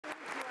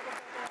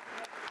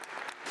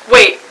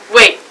Wait.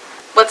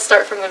 Let's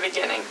start from the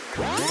beginning.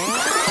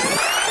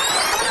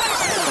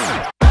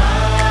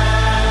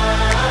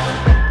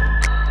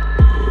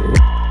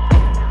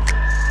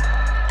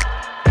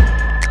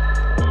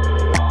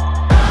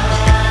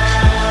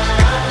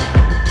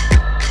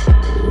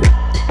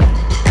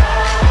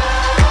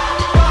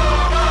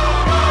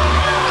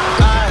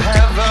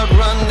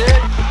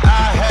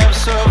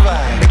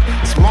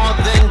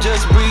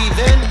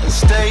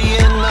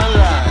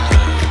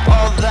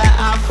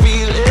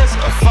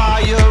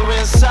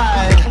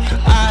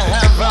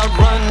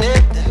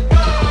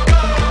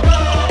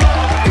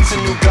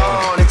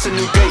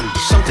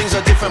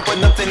 But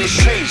nothing has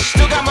changed.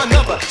 Still got my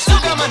number, still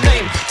got my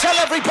name. Tell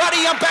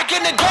everybody I'm back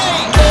in the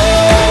game.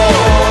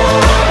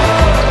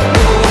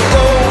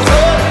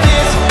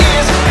 This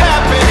is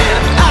happening.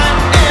 I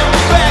am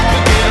back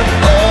again.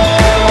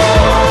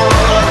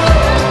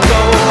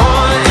 Go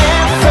on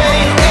and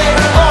fade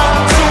it all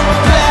to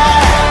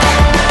black.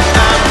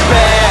 I'm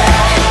back.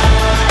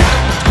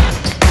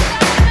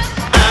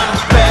 I'm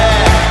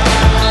back.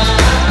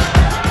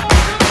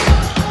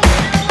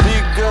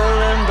 Bigger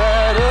and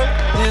better.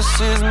 This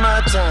is my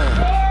time.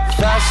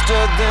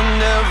 Faster than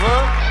ever,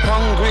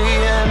 hungry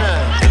and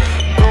I'm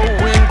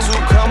going to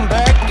come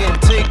back and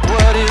take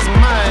what is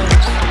mine.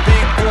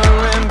 Bigger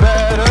and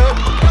better.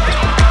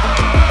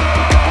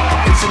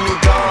 It's a new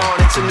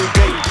dawn, it's a new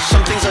day.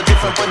 Some things are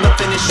different but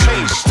nothing has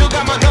changed. Still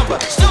got my number,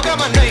 still got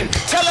my name.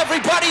 Tell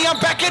everybody I'm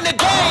back in the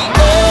game.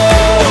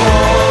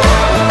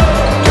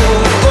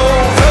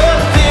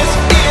 This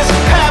is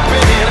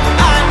happening.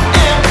 I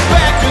am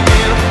back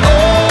again.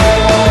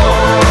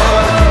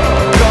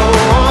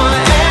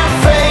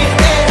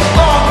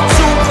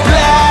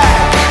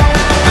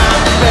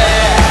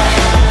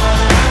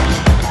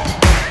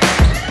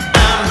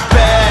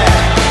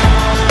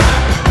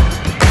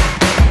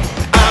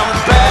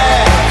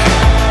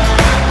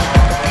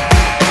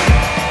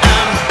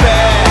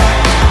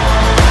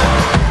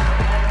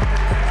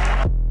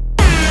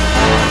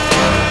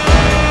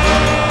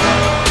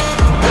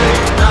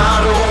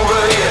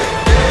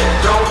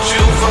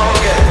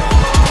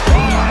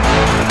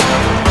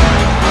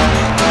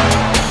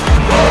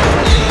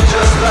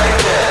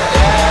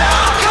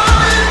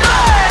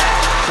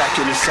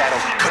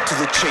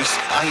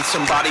 I ain't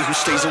somebody who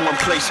stays in one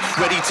place,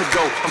 ready to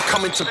go, I'm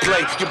coming to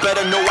play. You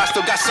better know I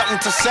still got something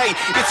to say.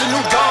 It's a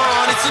new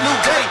dawn, it's a new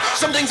day.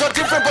 Some things are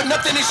different but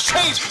nothing has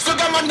changed. Still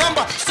got my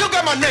number, still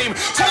got my name.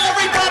 Tell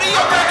everybody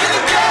I'm back in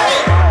the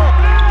game.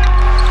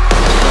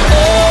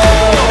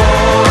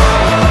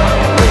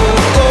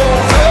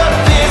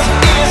 This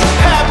is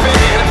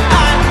happening.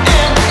 I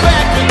am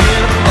back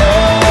again.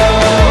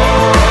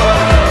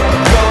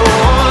 Go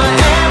on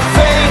and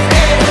fade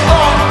it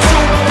all to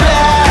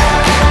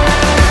black.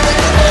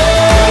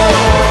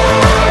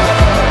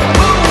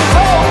 Move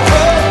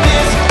over.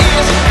 This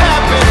is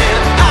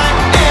happening. I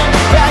am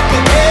back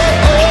again.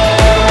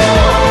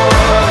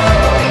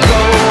 Go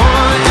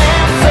on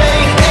and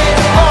fade it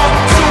all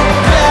to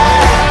black.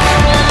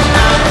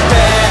 I'm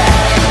back.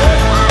 I'm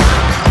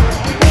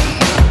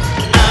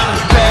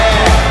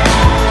back.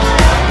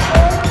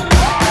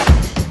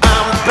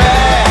 I'm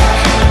back.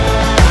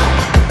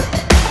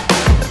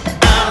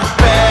 I'm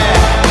back.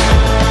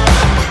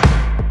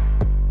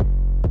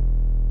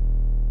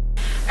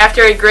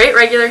 After a great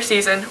regular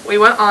season, we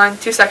went on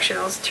to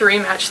sectionals to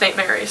rematch St.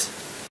 Mary's.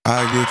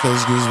 I get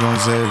those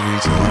goosebumps every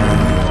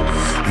time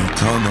you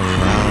come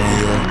around,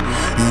 yeah.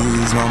 You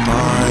ease my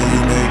mind,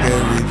 you make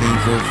everything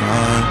feel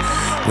fine.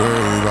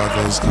 Worry about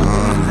those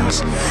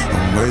comments,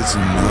 I'm way too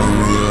numb,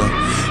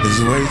 yeah. It's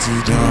way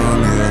too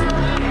dumb, yeah.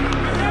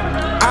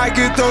 I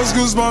get those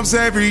goosebumps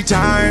every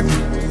time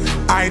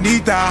I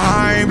need the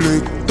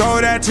Heimlich,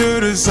 throw that to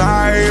the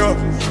side, yeah.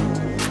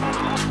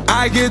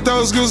 I get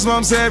those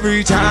goosebumps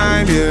every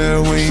time, yeah.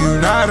 When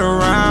you're not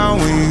around,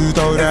 when you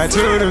throw that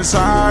to the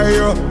side,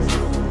 yeah.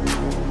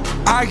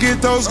 I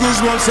get those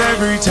goosebumps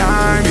every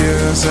time,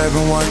 yeah.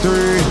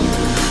 713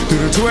 through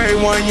the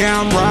 281, yeah,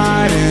 I'm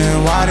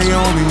riding. Why they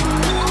on me?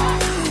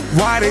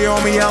 Why they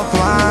on me? I'm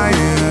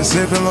flying,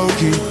 sipping low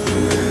key.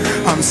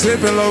 I'm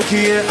sipping low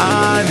key at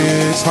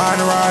Onyx,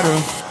 find a rider.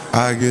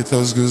 I get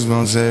those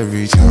goosebumps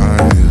every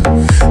time,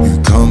 yeah.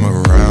 You come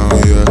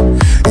around, yeah.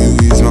 You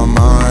ease my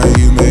mind,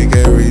 you make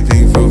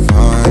everything feel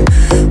fine.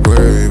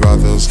 Worry about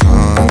those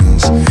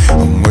comments,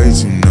 I'm way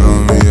too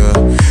numb,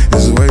 yeah.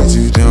 It's way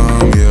too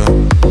dumb, yeah.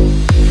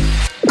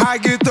 I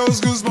get those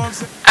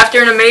goosebumps.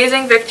 After an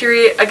amazing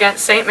victory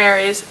against St.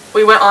 Mary's,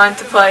 we went on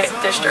to play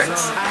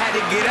districts. I had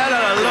to get out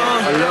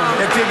alone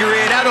and figure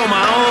it out on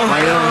my own.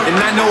 And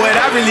I know what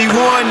I really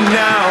want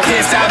now.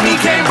 Can't stop me,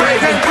 can't break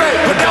me.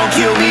 But don't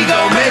kill me, go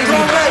make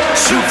me.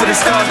 Shoot for the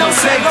stars, don't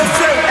save me.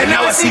 And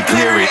now I see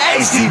clear in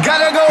HD.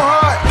 Gotta go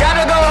hard,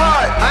 gotta go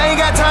hard. I ain't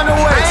got time to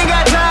waste. I ain't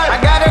got time. I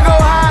gotta go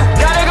high,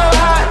 gotta go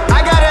high. I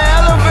gotta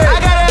elevate,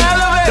 I gotta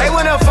elevate. They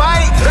wanna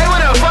fight, they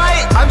wanna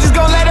fight. I'm just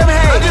gonna let them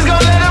hate. I'm just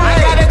gonna let them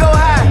hate. I gotta go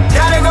high,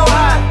 gotta go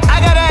high. I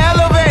gotta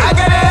elevate, I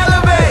gotta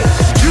elevate.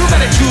 You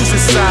gotta choose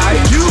a side,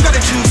 you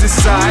gotta choose a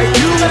side.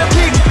 You gotta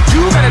pick,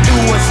 you gotta do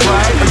what's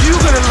right. Or you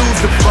gonna lose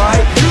the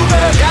fight. You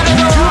gotta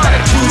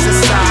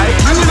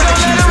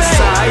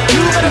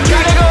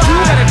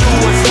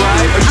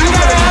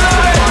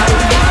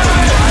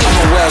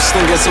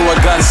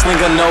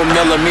slinger, no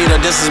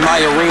millimeter. This is my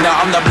arena.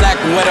 I'm the black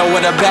widow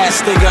with a bad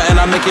stinger, and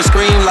I make you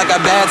scream like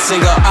a bad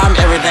singer. I'm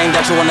everything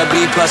that you wanna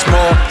be plus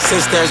more,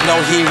 since there's no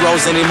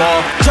heroes anymore.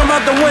 Jump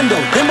out the window,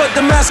 then put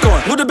the mask on.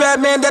 Who the bad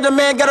man that the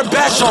man got a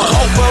bash on?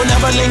 Hope we'll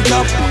never link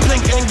up,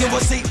 blink and give a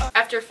seat.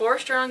 After 4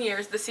 strong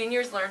years, the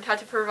seniors learned how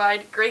to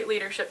provide great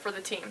leadership for the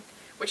team,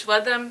 which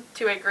led them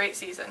to a great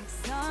season.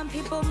 Some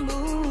people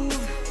move,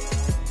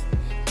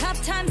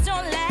 tough times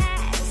don't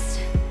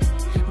last,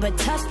 but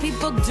tough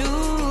people do.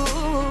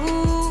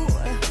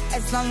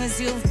 As long as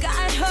you've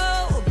got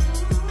hope,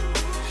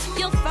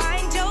 you'll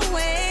find your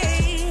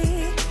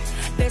way.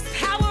 There's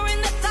power in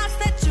the thoughts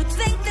that you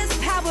think, there's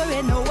power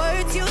in the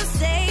words you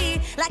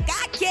say. Like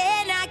I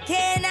can,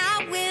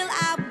 I will,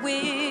 I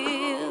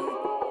will.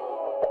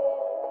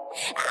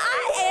 I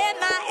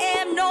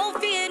am, no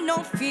fear,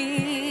 no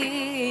fear.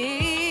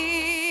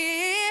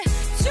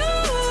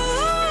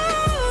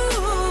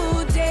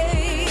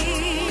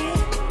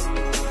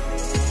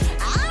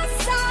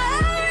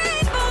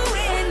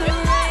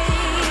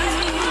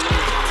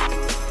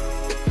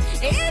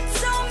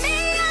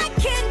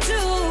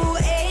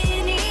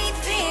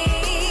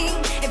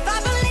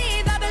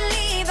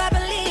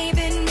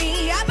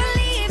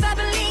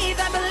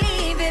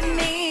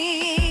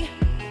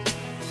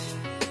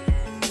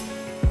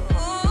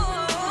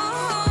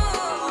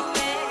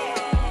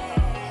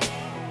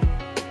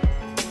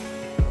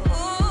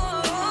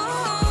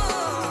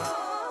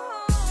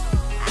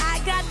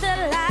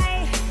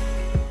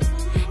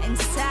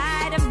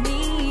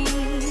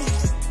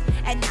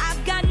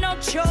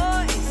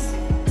 Choice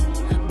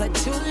but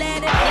to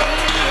let it be.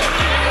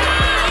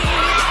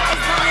 As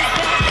long as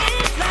there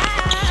is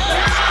life,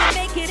 I can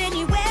make it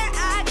anywhere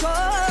I go.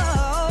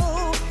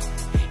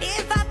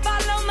 If I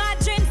follow my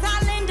dreams,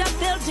 I'll end up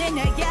building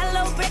a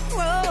yellow brick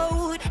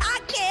road. I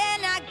can,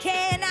 I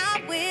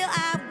will.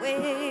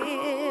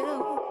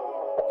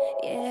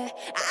 Yeah,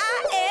 I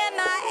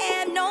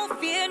am, no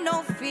fear,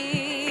 no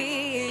fear.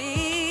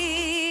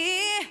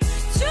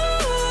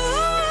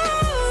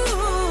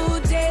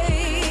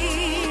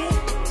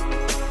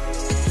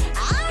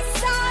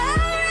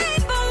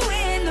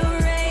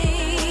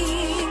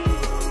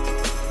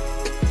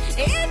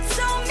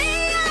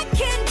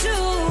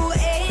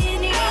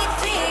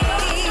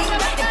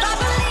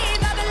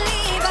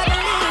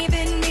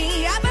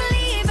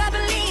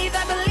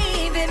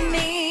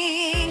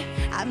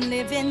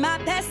 Living my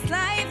best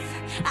life.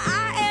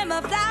 I am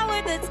a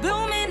flower that's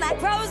blooming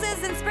like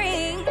roses in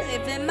spring.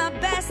 Living my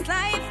best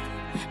life.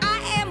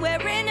 I am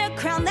wearing a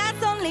crown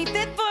that's only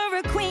fit for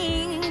a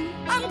queen.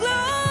 I'm glorious,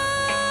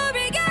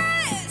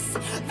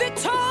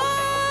 victorious,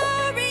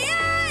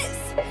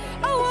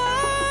 a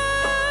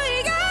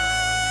warrior.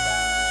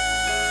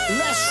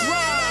 Let's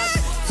ride.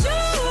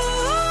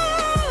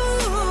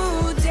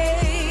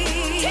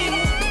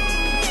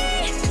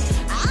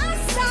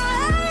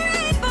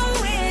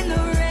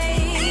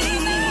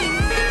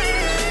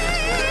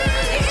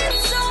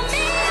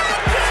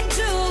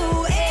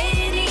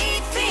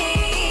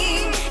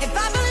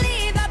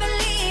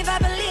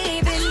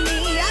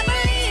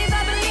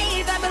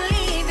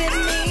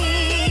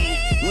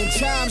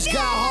 Times got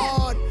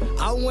hard,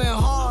 I went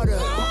harder.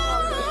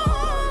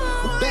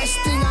 Best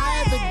thing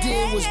I ever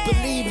did was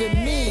believe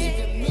in me.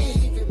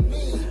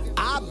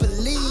 I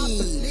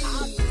believe.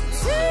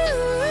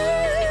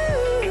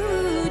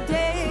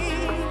 Today,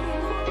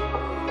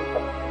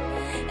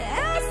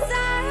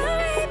 outside a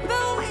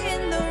rainbow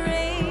in the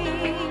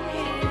rain,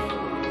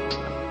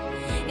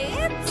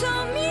 it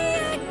told me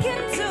I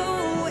can do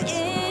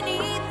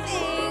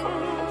anything.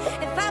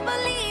 If I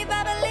believe,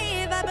 I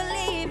believe, I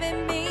believe in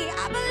me.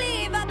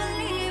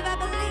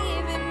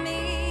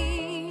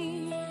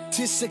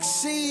 To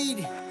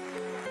succeed,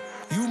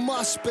 you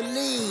must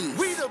believe.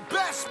 We the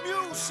best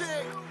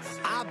music.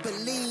 I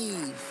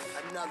believe.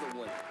 Another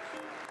one.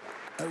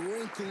 A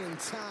wrinkle in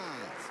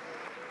time.